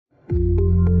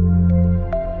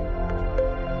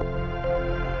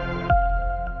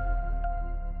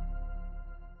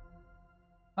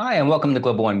Hi, and welcome to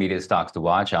Global One Media Stocks to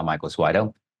Watch. I'm Michael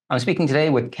Swido. I'm speaking today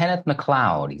with Kenneth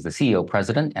McLeod. He's the CEO,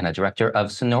 president, and a director of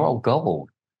Sonoro Gold.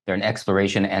 They're an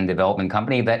exploration and development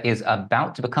company that is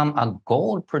about to become a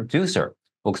gold producer.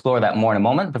 We'll explore that more in a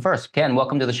moment. But first, Ken,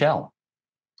 welcome to the show.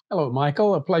 Hello,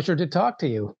 Michael. A pleasure to talk to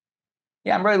you.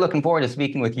 Yeah, I'm really looking forward to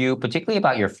speaking with you, particularly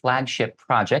about your flagship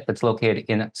project that's located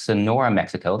in Sonora,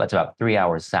 Mexico. That's about 3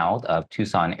 hours south of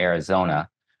Tucson, Arizona.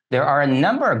 There are a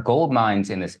number of gold mines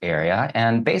in this area,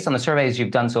 and based on the surveys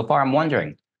you've done so far, I'm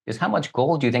wondering, just how much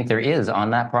gold do you think there is on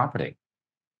that property?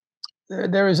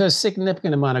 There is a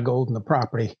significant amount of gold in the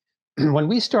property. When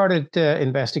we started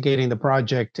investigating the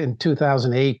project in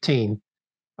 2018,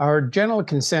 our general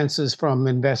consensus from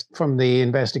the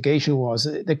investigation was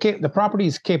the property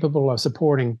is capable of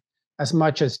supporting as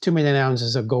much as 2 million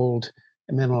ounces of gold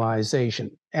mineralization.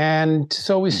 And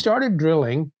so we started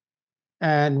drilling,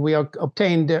 and we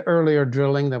obtained earlier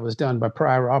drilling that was done by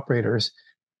prior operators.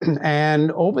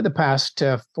 And over the past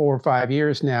 4 or 5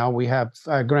 years now, we have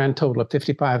a grand total of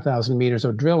 55,000 meters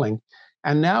of drilling.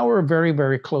 And now we're very,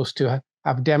 very close to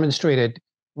have demonstrated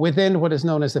within what is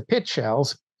known as the pit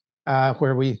shells,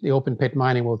 where the open pit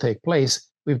mining will take place.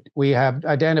 We have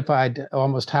identified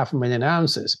almost 500,000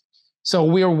 ounces. So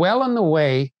we are well on the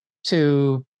way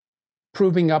to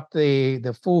proving up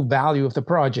the full value of the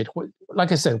project,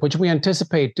 like I said, which we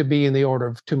anticipate to be in the order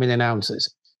of 2 million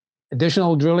ounces.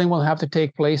 Additional drilling will have to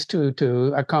take place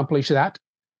to accomplish that.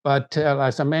 But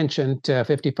as I mentioned,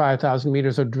 55,000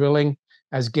 meters of drilling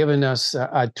has given us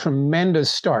a tremendous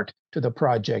start to the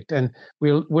project. And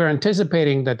we're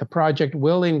anticipating that the project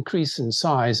will increase in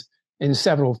size in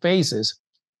several phases.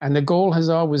 And the goal has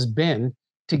always been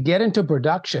to get into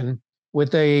production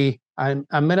with a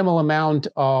minimal amount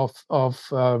of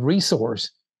resource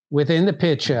within the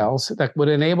pit shells that would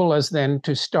enable us then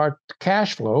to start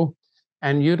cash flow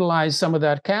and utilize some of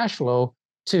that cash flow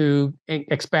to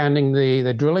expanding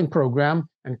the drilling program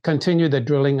and continue the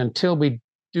drilling until we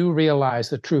do realize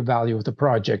the true value of the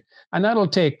project. And that'll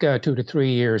take 2 to 3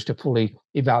 years to fully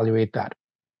evaluate that.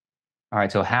 All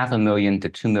right, so 500,000 to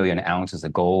 2 million ounces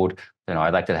of gold.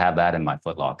 I'd like to have that in my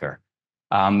footlocker.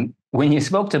 When you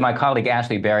spoke to my colleague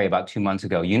Ashley Berry about 2 months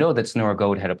ago, you know that Sonoro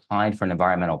Gold had applied for an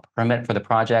environmental permit for the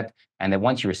project, and that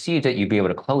once you received it, you'd be able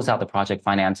to close out the project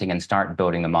financing and start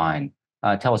building the mine.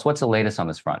 Tell us, what's the latest on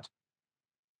this front?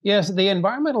 Yes, the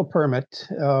environmental permit,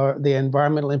 the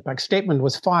environmental impact statement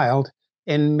was filed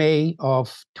in May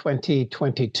of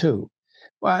 2022.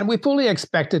 Well, and we fully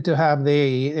expected to have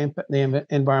the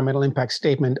environmental impact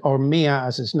statement, or MIA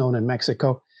as it's known in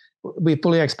Mexico. We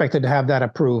fully expected to have that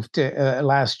approved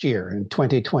last year in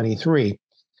 2023.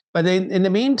 But in the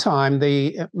meantime,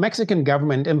 the Mexican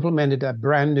government implemented a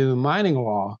brand new mining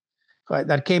law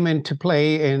that came into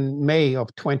play in May of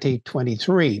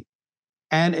 2023.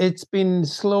 And it's been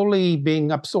slowly being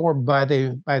absorbed by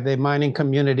the mining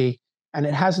community, and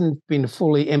it hasn't been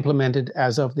fully implemented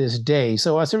as of this day.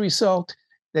 So as a result,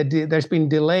 there's been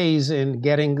delays in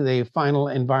getting the final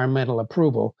environmental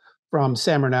approval from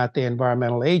SEMARNAT, the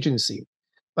environmental agency.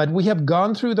 But we have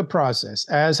gone through the process,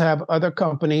 as have other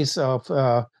companies of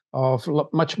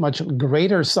much, much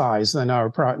greater size than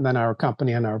our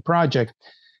company and our project.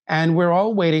 And we're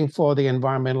all waiting for the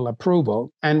environmental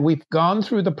approval. And we've gone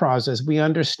through the process. We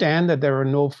understand that there are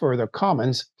no further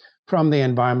comments from the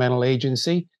environmental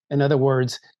agency. In other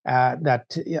words, that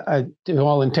to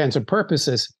all intents and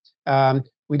purposes,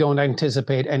 we don't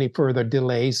anticipate any further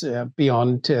delays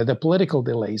beyond the political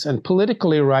delays. And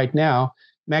politically right now,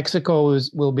 Mexico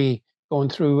will be going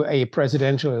through a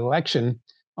presidential election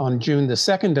on June the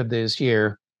 2nd of this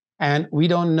year. And we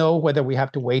don't know whether we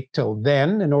have to wait till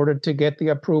then in order to get the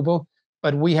approval.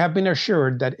 But we have been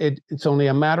assured that it's only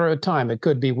a matter of time. It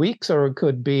could be weeks or it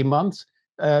could be months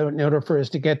in order for us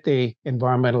to get the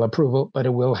environmental approval, but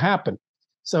it will happen.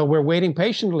 So we're waiting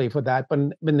patiently for that. But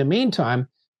in the meantime,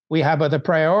 we have other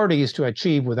priorities to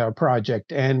achieve with our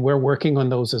project, and we're working on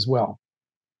those as well.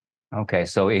 Okay,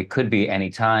 so it could be any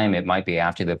time. It might be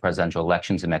after the presidential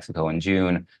elections in Mexico in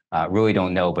June. Really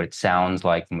don't know, but it sounds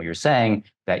like from what you're saying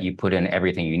that you put in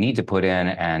everything you need to put in,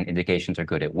 and indications are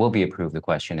good. It will be approved. The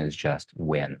question is just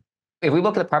when. If we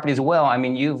look at the property as well, I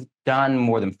mean, you've done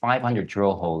more than 500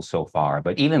 drill holes so far,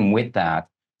 but even with that,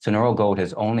 Sonoro Gold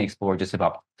has only explored just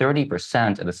about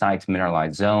 30% of the site's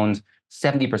mineralized zones,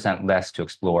 70% less to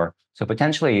explore. So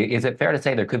potentially, is it fair to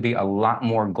say there could be a lot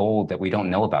more gold that we don't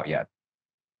know about yet?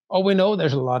 Oh, we know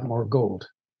there's a lot more gold.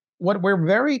 What we're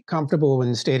very comfortable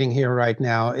in stating here right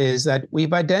now is that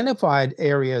we've identified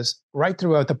areas right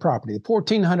throughout the property.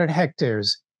 1,400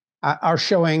 hectares are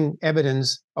showing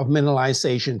evidence of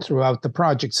mineralization throughout the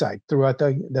project site, throughout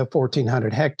the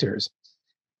 1,400 hectares.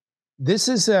 This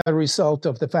is a result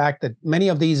of the fact that many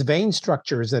of these vein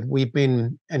structures that we've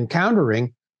been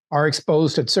encountering are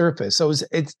exposed at surface. So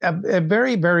it's a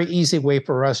very, very easy way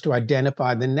for us to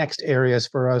identify the next areas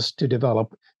for us to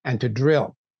develop and to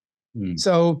drill. Mm.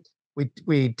 So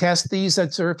we test these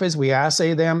at surface, we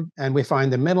assay them, and we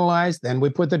find them mineralized. Then we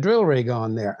put the drill rig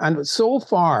on there. And so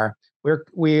far,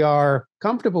 we are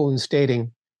comfortable in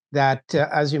stating that,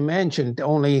 as you mentioned,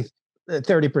 only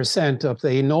 30% of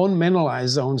the known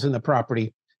mineralized zones in the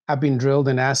property have been drilled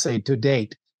and assayed to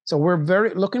date. So we're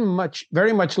very much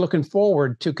looking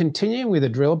forward to continuing with the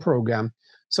drill program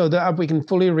so that we can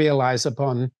fully realize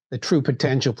upon the true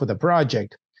potential for the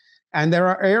project. And there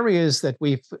are areas that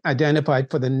we've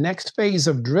identified for the next phase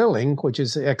of drilling, which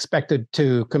is expected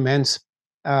to commence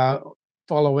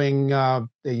following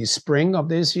the spring of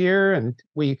this year. And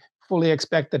we fully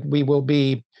expect that we will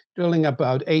be drilling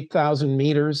about 8,000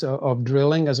 meters of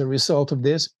drilling as a result of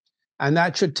this. And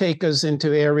that should take us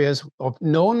into areas of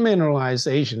known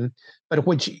mineralization, but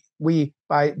which we,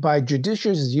 by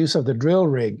judicious use of the drill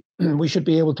rig, we should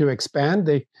be able to expand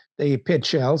the pit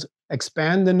shells,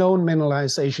 expand the known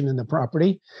mineralization in the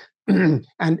property,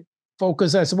 and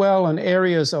focus as well on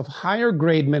areas of higher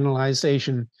grade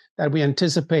mineralization that we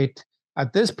anticipate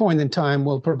at this point in time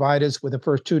will provide us with the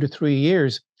first 2 to 3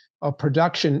 years of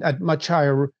production at much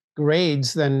higher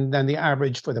grades than the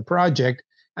average for the project.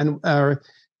 And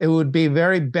it would be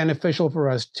very beneficial for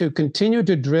us to continue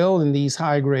to drill in these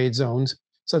high grade zones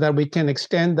so that we can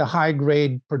extend the high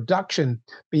grade production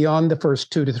beyond the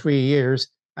first 2 to 3 years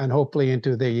and hopefully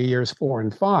into the years 4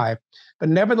 and 5. But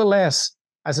nevertheless,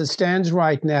 as it stands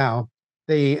right now,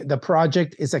 the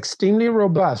project is extremely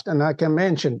robust. And like I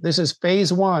mentioned, this is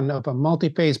phase one of a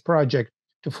multi-phase project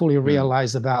to fully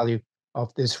realize the value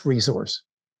of this resource.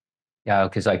 Yeah,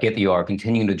 because I get that you are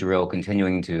continuing to drill,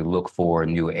 continuing to look for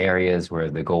new areas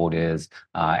where the gold is,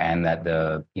 and that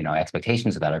the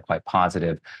expectations of that are quite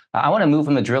positive. I want to move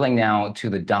from the drilling now to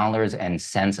the dollars and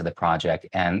cents of the project,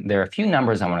 and there are a few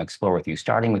numbers I want to explore with you,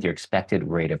 starting with your expected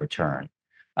rate of return.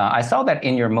 I saw that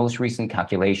in your most recent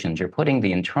calculations, you're putting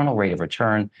the internal rate of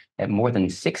return at more than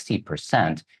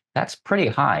 60%. That's pretty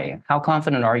high. How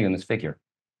confident are you in this figure?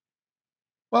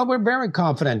 Well, we're very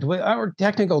confident. Our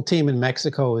technical team in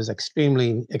Mexico is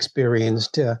extremely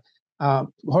experienced.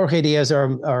 Jorge Diaz,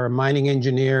 our mining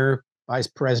engineer, vice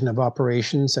president of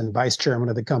operations, and vice chairman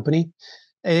of the company,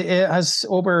 it has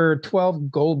over 12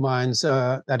 gold mines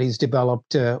that he's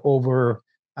developed over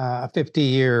a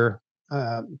 50-year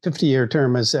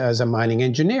term as a mining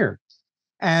engineer.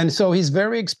 And so he's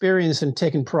very experienced in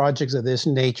taking projects of this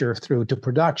nature through to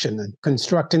production and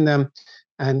constructing them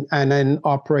and then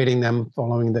operating them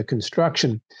following the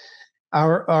construction.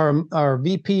 Our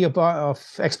VP of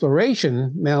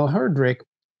exploration, Mel Herdrick,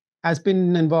 has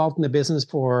been involved in the business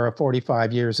for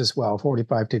 45 years as well,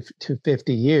 45 to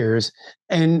 50 years,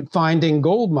 in finding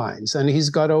gold mines. And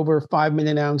he's got over 5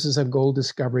 million ounces of gold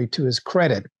discovery to his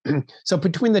credit. So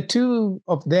between the two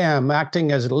of them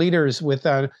acting as leaders with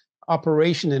an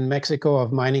operation in Mexico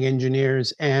of mining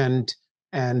engineers and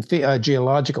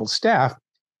geological staff,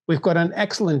 we've got an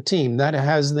excellent team that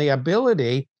has the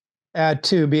ability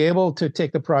to be able to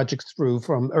take the projects through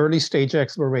from early stage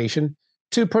exploration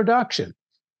to production.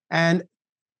 And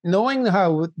knowing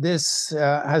how this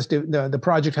the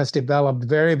project has developed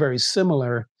very, very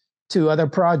similar to other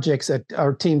projects that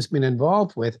our team's been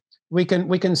involved with, we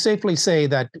can safely say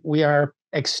that we are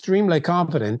extremely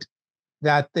confident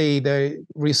that the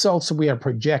results we are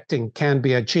projecting can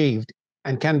be achieved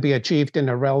and can be achieved in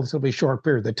a relatively short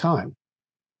period of time.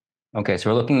 Okay, so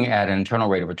we're looking at an internal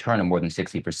rate of return of more than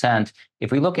 60%. If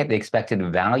we look at the expected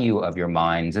value of your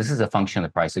mines, this is a function of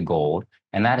the price of gold,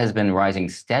 and that has been rising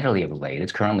steadily of late.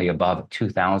 It's currently above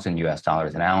 2,000 US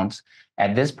dollars an ounce.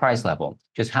 At this price level,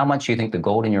 just how much do you think the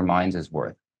gold in your mines is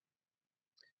worth?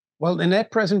 Well, the net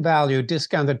present value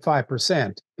discounted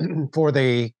 5% for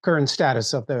the current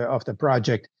status of the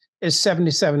project is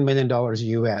 $77 million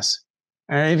US.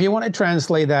 And if you want to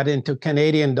translate that into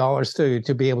Canadian dollars to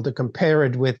be able to compare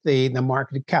it with the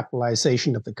market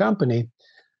capitalization of the company,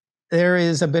 there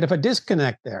is a bit of a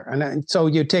disconnect there. And so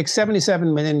you take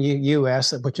 77 million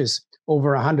US, which is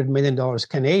over $100 million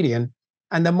Canadian,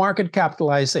 and the market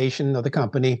capitalization of the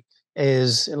company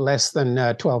is less than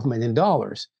 $12 million.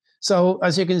 So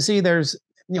as you can see, there's,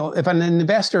 if an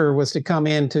investor was to come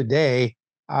in today,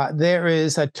 there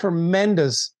is a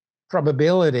tremendous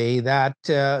probability that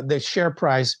the share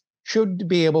price should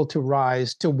be able to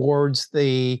rise towards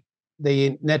the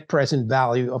net present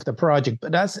value of the project.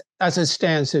 But as it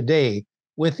stands today,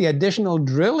 with the additional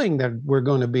drilling that we're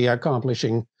going to be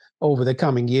accomplishing over the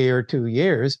coming year or 2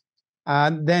 years,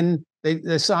 then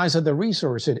the size of the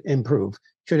resource should improve,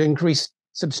 should increase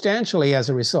substantially as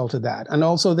a result of that. And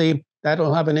also that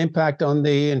will have an impact on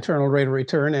the internal rate of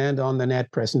return and on the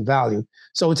net present value.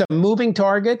 So it's a moving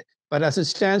target, but as it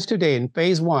stands today in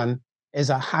phase one, is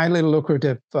a highly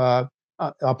lucrative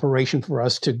operation for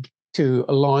us to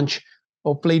launch,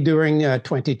 hopefully during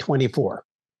 2024.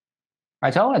 All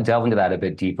right, so I want to delve into that a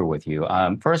bit deeper with you.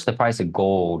 First, the price of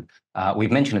gold.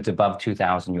 We've mentioned it's above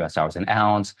 2,000 US dollars an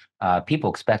ounce.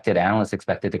 Analysts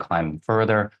expect it to climb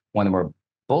further. One of the more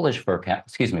bullish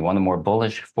forecasts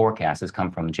has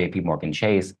come from JP Morgan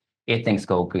Chase. It thinks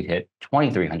gold could hit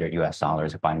 2,300 US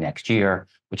dollars by next year,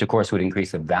 which of course would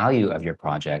increase the value of your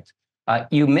project.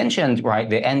 You mentioned, right,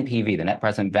 the NPV, the net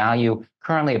present value,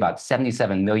 currently about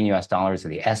 77 million US dollars is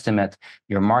the estimate.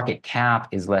 Your market cap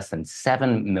is less than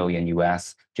 7 million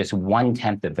US, just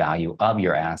 1/10 the value of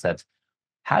your assets.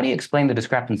 How do you explain the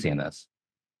discrepancy in this?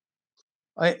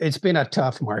 It's been a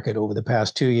tough market over the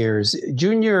past 2 years.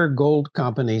 Junior gold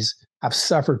companies have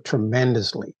suffered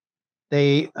tremendously.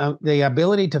 The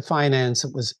ability to finance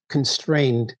was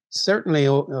constrained, certainly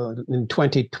in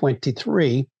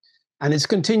 2023, and it's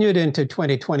continued into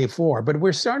 2024. But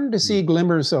we're starting to see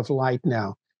glimmers of light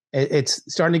now. It's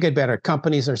starting to get better.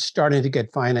 Companies are starting to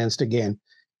get financed again.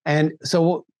 And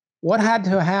so what had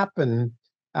to happen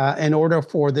in order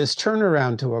for this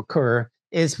turnaround to occur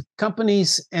is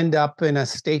companies end up in a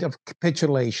state of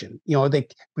capitulation.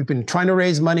 We've been trying to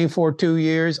raise money for 2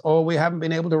 years. Oh, we haven't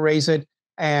been able to raise it,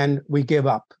 and we give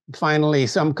up. Finally,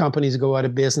 some companies go out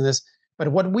of business. But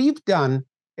what we've done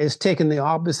is taken the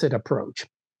opposite approach.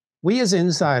 We as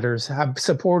insiders have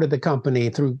supported the company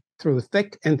through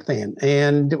thick and thin,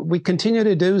 and we continue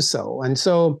to do so. And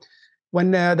so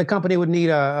when the company would need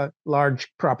a large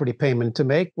property payment to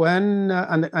make, and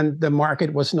the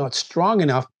market was not strong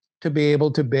enough to be able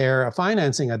to bear a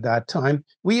financing at that time,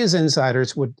 we as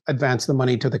insiders would advance the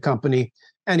money to the company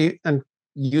and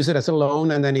use it as a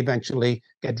loan, and then eventually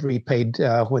get repaid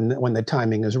when the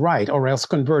timing is right, or else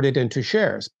convert it into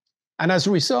shares. And as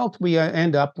a result, we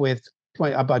end up with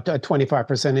about a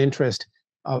 25% interest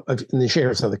in the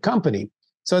shares of the company.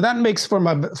 So that makes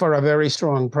for a very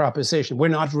strong proposition. We're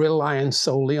not reliant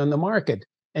solely on the market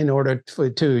in order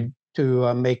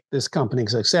to make this company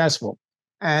successful.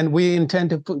 And we intend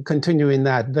to continue in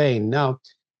that vein. Now,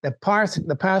 the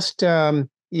past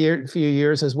few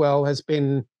years as well has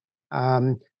been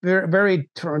very, very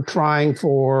trying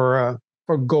for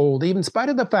gold. Even in spite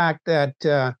of the fact that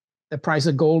the price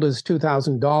of gold is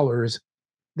 $2,000,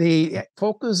 the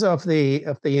focus of the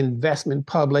investment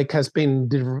public has been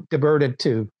diverted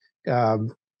to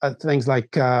things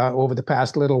like over the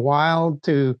past little while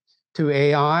to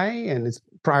AI, and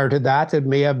prior to that it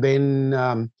may have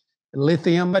been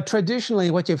lithium. But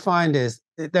traditionally, what you find is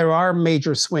there are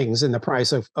major swings in the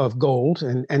price of gold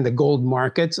and the gold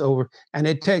markets and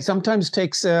it sometimes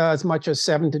takes as much as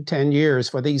 7 to 10 years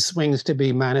for these swings to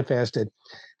be manifested.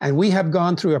 And we have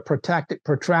gone through a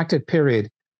protracted period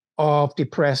of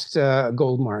depressed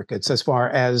gold markets as far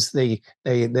as the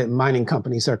mining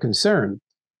companies are concerned.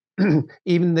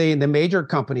 Even the major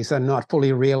companies are not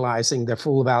fully realizing their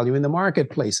full value in the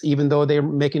marketplace, even though they're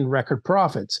making record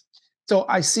profits. So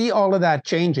I see all of that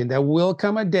changing. There will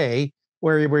come a day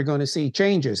where we're going to see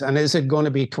changes. And is it going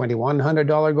to be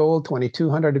 $2,100 gold,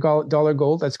 $2,200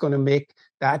 gold that's going to make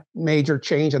that major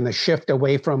change and the shift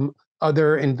away from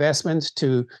other investments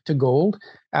to gold?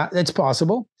 It's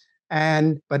possible.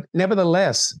 But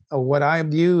nevertheless, what I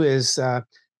view is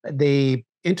the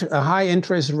high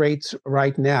interest rates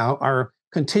right now are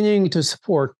continuing to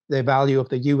support the value of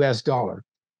the US dollar.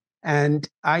 And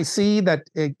I see that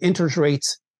interest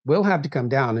rates will have to come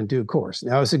down in due course.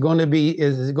 Now, is it going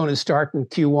to start in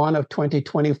Q1 of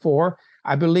 2024?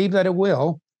 I believe that it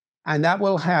will. And that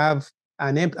will have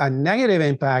a negative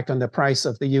impact on the price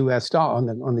of the US dollar,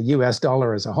 on the US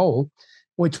dollar as a whole,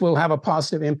 which will have a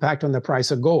positive impact on the price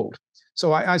of gold.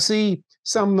 So I see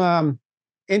some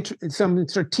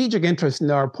strategic interest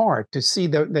in our part to see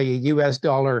the US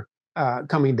dollar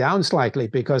coming down slightly,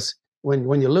 because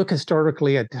when you look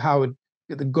historically at how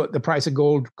the price of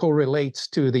gold correlates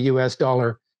to the US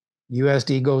dollar,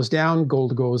 USD goes down,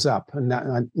 gold goes up,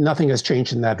 and nothing has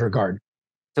changed in that regard.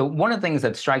 So one of the things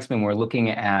that strikes me when we're looking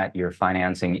at your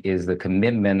financing is the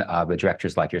commitment of the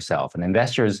directors like yourself. And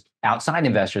outside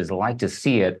investors like to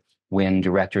see it when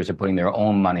directors are putting their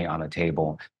own money on the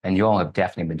table. And you all have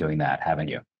definitely been doing that, haven't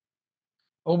you?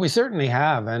 Oh, we certainly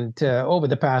have. And over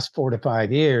the past 4 to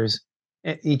 5 years,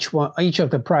 each of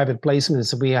the private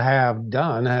placements we have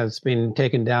done has been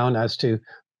taken down as to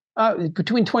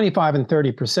between 25 and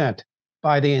 30%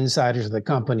 by the insiders of the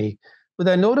company, with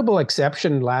a notable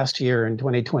exception last year in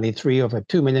 2023 of a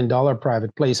 $2 million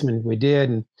private placement we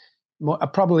did, and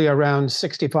probably around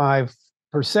 65%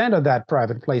 of that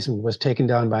private placement was taken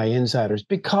down by insiders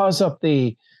because of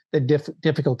the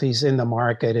difficulties in the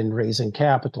market in raising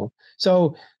capital.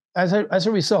 So as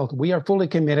a result, we are fully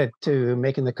committed to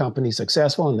making the company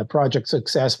successful and the project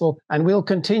successful, and we'll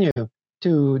continue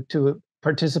to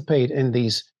participate in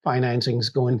these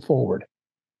financings going forward.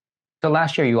 So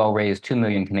last year, you all raised 2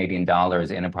 million Canadian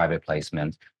dollars in a private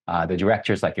placement. The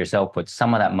directors, like yourself, put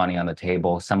some of that money on the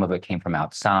table. Some of it came from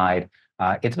outside.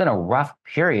 It's been a rough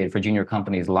period for junior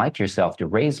companies like yourself to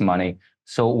raise money.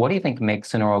 So what do you think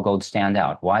makes Sonoro Gold stand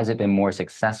out? Why has it been more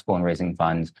successful in raising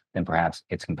funds than perhaps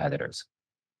its competitors?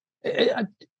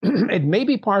 It may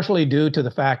be partially due to the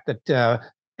fact that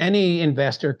any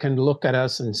investor can look at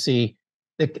us and see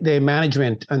the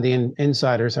management and the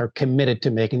insiders are committed to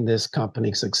making this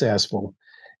company successful.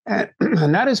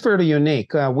 And that is fairly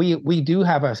unique. We do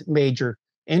have a major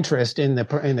interest in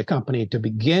the company to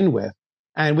begin with,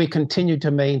 and we continue to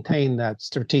maintain that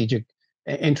strategic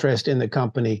interest in the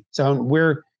company. So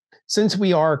since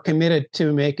we are committed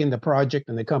to making the project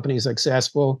and the company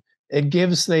successful, it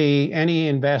gives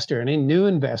any new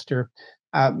investor,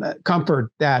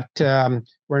 comfort that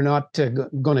we're not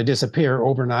going to disappear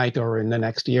overnight or in the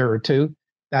next year or two.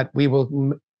 That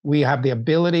we have the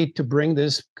ability to bring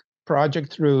this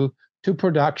project through to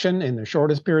production in the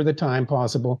shortest period of time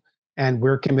possible, and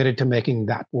we're committed to making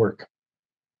that work.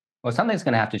 Well, something's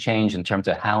going to have to change in terms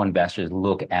of how investors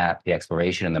look at the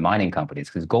exploration and the mining companies,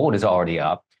 because gold is already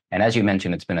up. And as you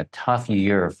mentioned, it's been a tough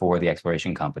year for the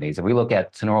exploration companies. If we look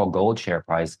at Sonoro Gold share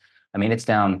price, I mean, it's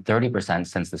down 30%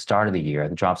 since the start of the year.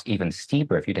 The drop's even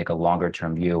steeper if you take a longer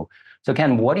term view. So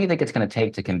Ken, what do you think it's going to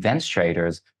take to convince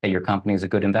traders that your company is a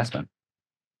good investment?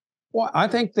 Well, I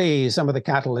think some of the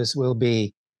catalysts will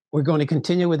be, we're going to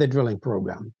continue with the drilling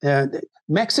program.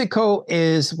 Mexico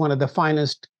is one of the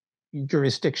finest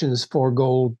jurisdictions for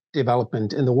gold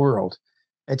development in the world.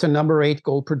 It's a number 8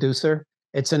 gold producer.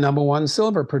 It's a number 1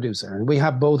 silver producer, and we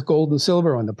have both gold and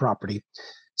silver on the property.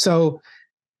 So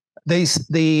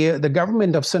the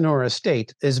government of Sonora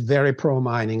State is very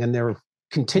pro-mining, and they're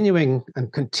continuing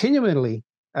and continually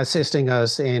assisting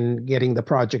us in getting the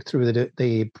project through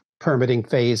the permitting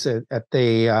phase at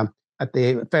the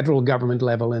federal government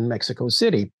level in Mexico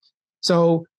City.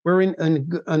 So we're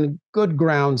in good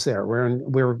grounds there.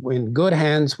 We're in good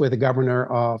hands with the governor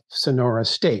of Sonora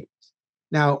State.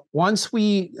 Now, once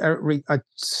we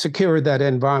secure that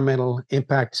environmental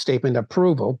impact statement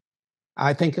approval,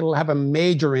 I think it'll have a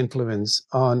major influence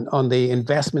on the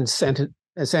investment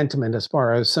sentiment as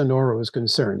far as Sonoro is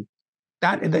concerned.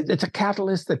 It's a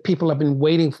catalyst that people have been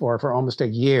waiting for almost a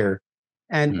year,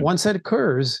 and once it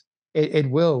occurs, it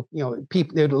will,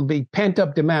 it'll be pent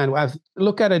up demand. I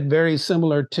look at it very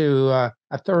similar to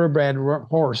a thoroughbred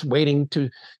horse waiting to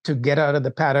get out of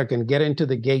the paddock and get into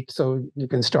the gate so you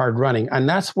can start running. And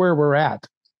that's where we're at.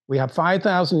 We have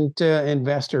 5,000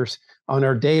 investors on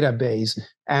our database,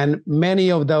 and many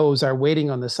of those are waiting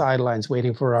on the sidelines,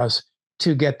 waiting for us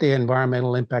to get the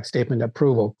environmental impact statement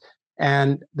approval.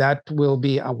 And that will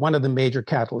be one of the major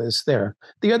catalysts there.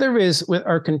 The other is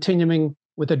our continuing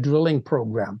with a drilling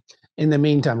program. In the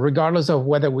meantime, regardless of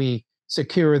whether we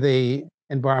secure the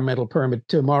environmental permit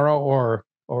tomorrow or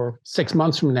 6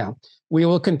 months from now, we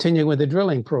will continue with the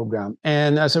drilling program.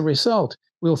 And as a result,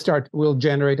 we'll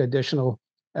generate additional,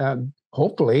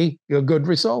 hopefully, good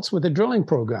results with the drilling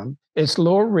program. It's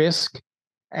low risk.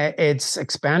 It's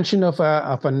expansion of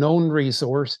a known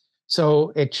resource.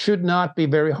 So it should not be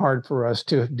very hard for us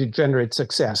to generate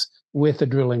success with the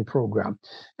drilling program.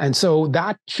 And so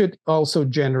that should also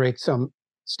generate some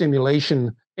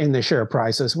stimulation in the share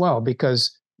price as well,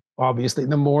 because obviously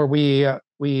the more we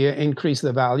increase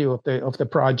the value of the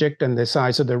project and the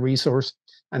size of the resource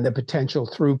and the potential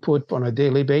throughput on a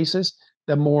daily basis,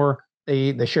 the more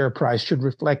the share price should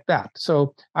reflect that.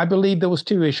 So I believe those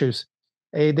two issues,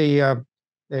 the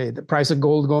price of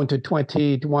gold going to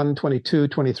 $21, $22,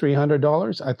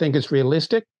 $2,300, I think is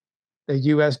realistic. The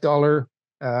US dollar,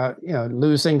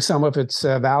 losing some of its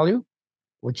value,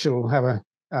 which will have a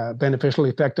beneficial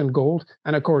effect on gold,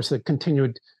 and of course the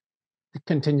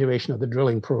continuation of the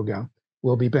drilling program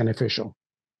will be beneficial.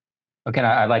 Okay,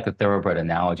 I like the thoroughbred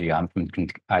analogy. I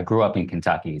grew up in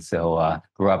Kentucky, so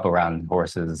grew up around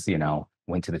horses.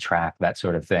 Went to the track, that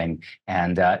sort of thing.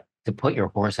 And to put your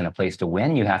horse in a place to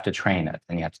win, you have to train it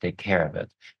and you have to take care of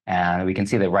it. And we can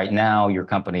see that right now your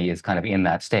company is kind of in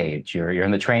that stage. You're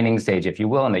in the training stage, if you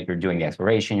will, and that you're doing the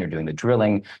exploration, you're doing the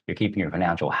drilling, you're keeping your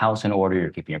financial house in order, you're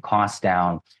keeping your costs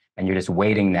down, and you're just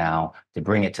waiting now to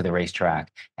bring it to the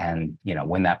racetrack, and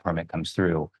when that permit comes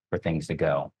through for things to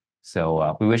go.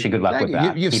 So we wish you good luck Thank with you.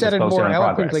 that. You've Keep said us it posted more on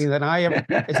eloquently progress. than I have.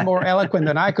 It's more eloquent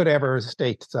than I could ever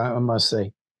state, I must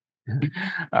say. All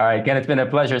right, Ken, it's been a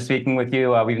pleasure speaking with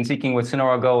you. We've been speaking with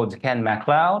Sonoro Gold's Ken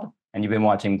MacLeod, and you've been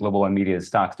watching Global One Media's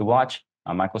Stocks to Watch.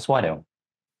 I'm Michael Swado.